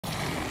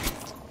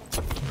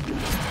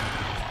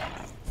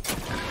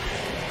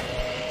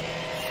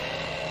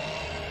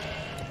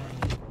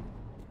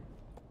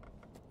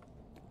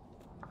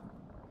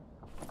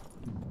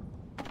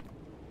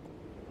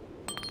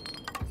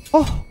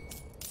Oh.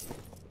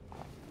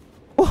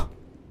 Oh.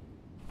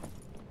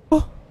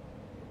 Oh.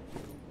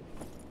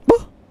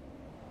 Oh.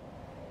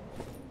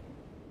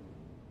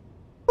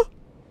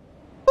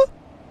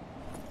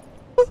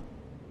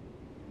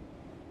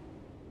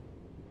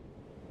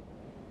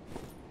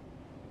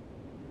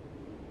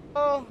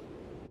 Oh.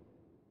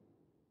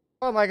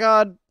 Oh my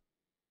god.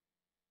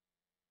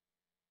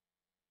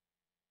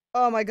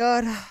 Oh my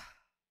god.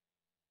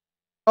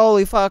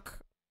 Holy fuck.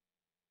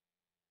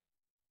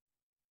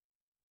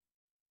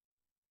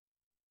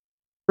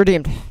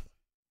 Redeemed.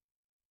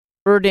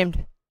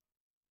 Redeemed.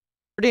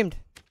 Redeemed.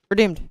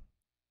 Redeemed.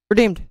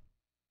 Redeemed.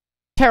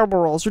 Terrible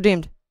rolls.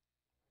 Redeemed.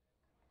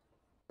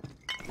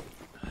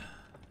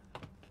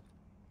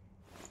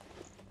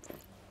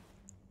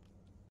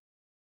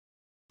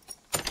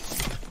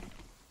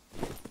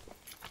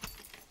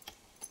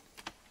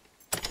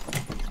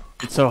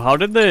 So how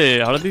did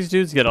these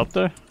dudes get up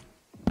there?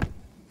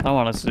 I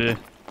want to see.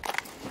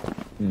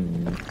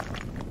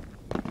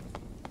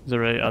 Is it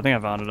right? I think I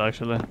found it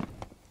actually.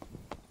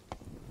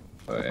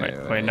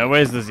 Wait, no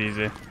way is this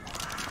easy.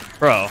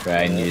 Bro.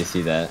 I need to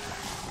see that.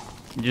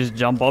 You just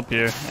jump up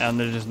here and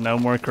there's just no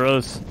more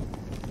crows.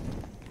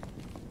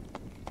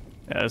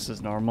 Yeah, this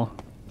is normal.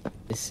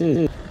 This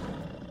is...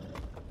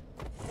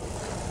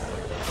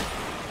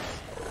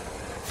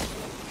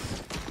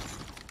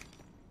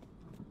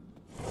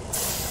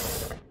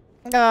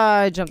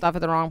 I jumped off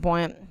at the wrong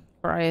point.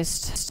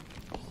 Christ.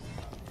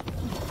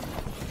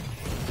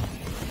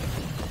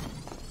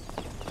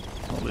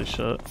 Holy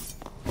shit.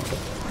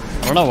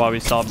 I don't know why we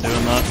stopped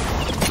doing that.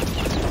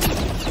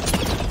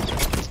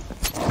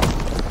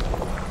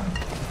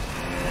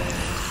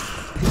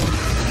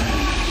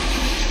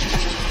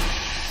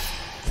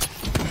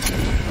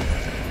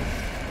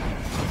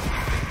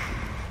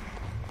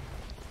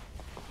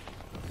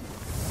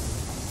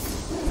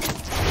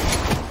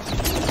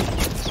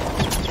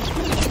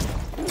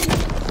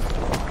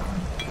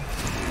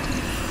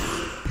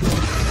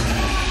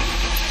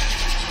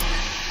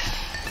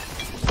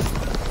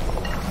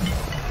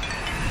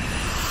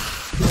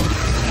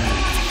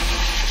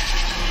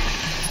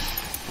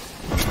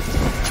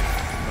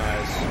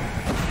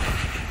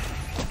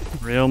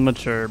 Real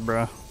mature,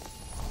 bro.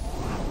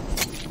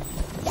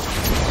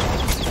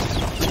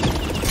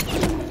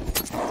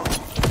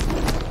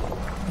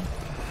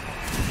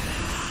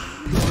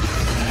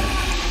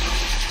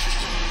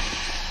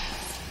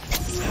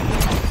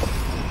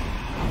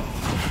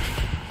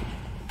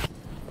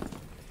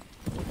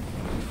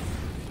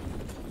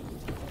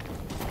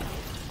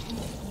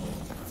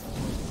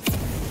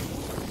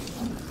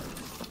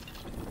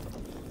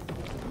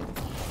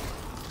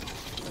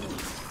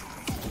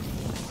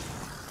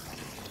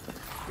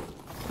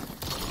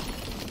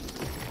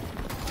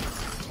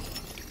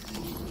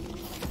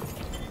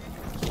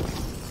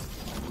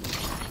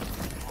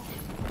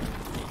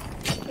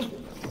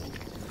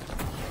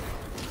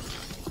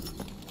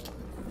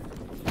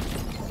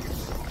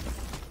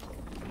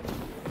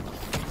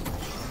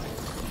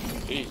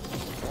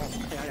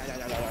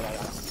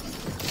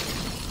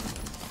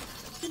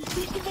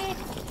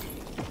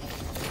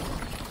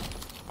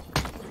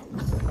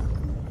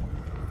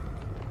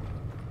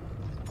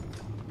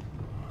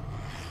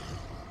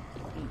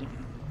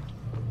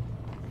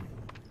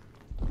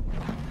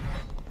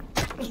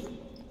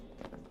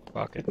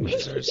 Fucking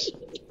losers.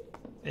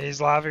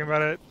 He's laughing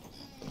about it.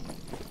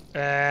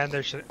 And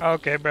there's shit.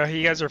 Okay, bro,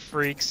 you guys are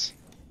freaks.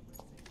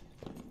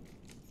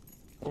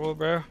 Cool,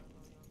 bro.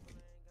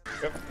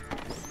 Yep.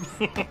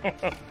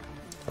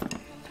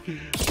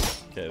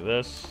 Okay,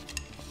 this.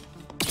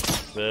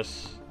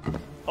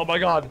 Oh my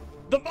god!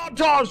 The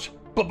montage!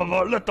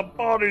 Let the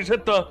bodies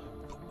hit the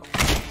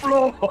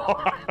floor!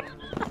 Oh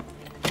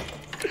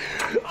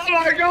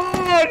my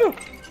god!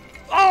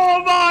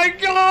 Oh my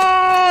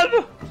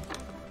god!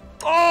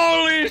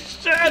 Holy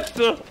shit!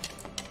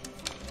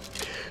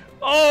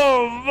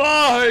 Oh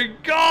my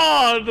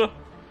god!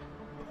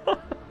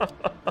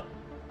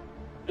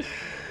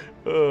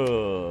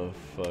 Oh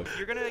fuck.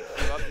 You're gonna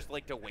queue up just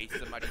like to waste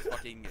somebody's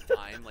fucking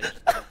time, like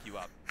just don't queue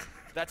up.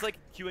 That's like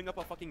queuing up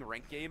a fucking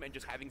rank game and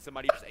just having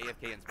somebody just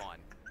AFK and spawn.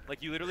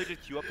 Like you literally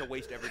just queue up to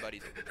waste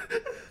everybody's.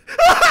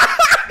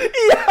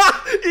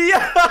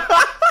 Yeah!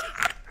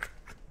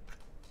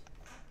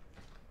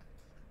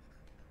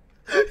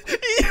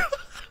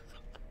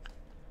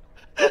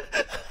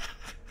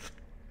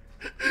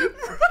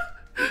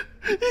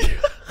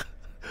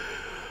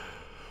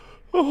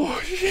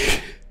 Oh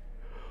shit.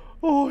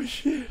 Oh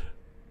shit.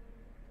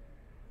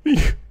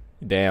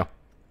 Damn.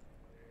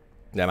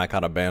 Damn, I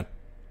caught a ban.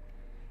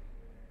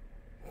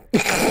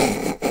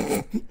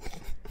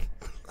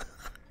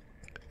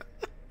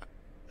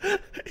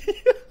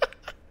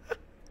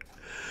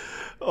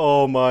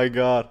 Oh my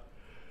god.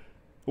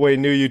 Wait,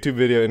 new YouTube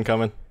video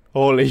incoming.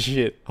 Holy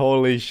shit,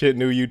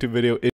 new YouTube video